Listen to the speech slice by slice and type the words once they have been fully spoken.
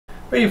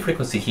Radio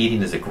frequency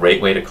heating is a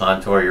great way to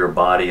contour your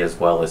body as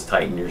well as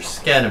tighten your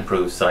skin,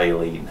 improve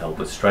cellulite, and help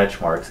with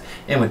stretch marks.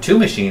 And when two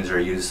machines are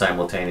used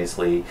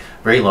simultaneously,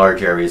 very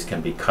large areas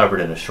can be covered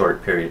in a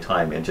short period of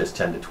time in just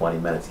 10 to 20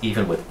 minutes.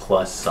 Even with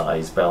plus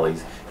size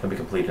bellies, can be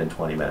completed in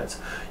 20 minutes.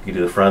 You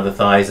can do the front of the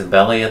thighs and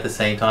belly at the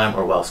same time,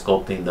 or while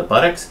sculpting the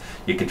buttocks.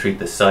 You can treat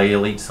the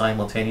cellulite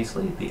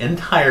simultaneously. The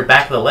entire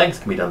back of the legs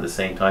can be done at the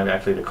same time,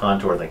 actually, to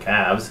contour the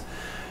calves.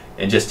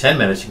 In just 10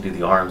 minutes, you can do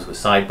the arms with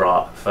side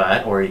bra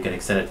fat, or you can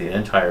extend it to the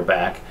entire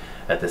back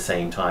at the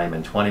same time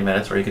in 20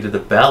 minutes, or you can do the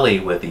belly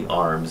with the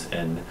arms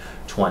in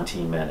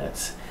 20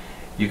 minutes.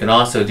 You can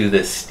also do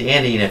this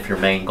standing if your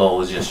main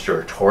goal is just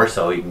your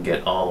torso. You can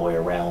get all the way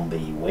around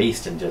the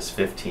waist in just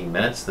 15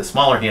 minutes. The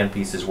smaller hand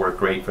pieces work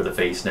great for the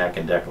face, neck,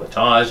 and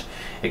décolletage.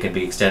 It can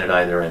be extended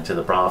either into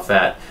the bra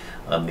fat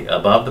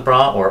above the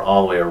bra or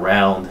all the way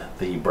around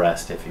the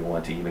breast if you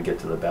want to even get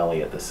to the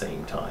belly at the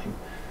same time.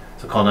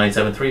 So call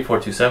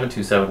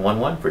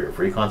 973-427-2711 for your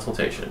free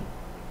consultation.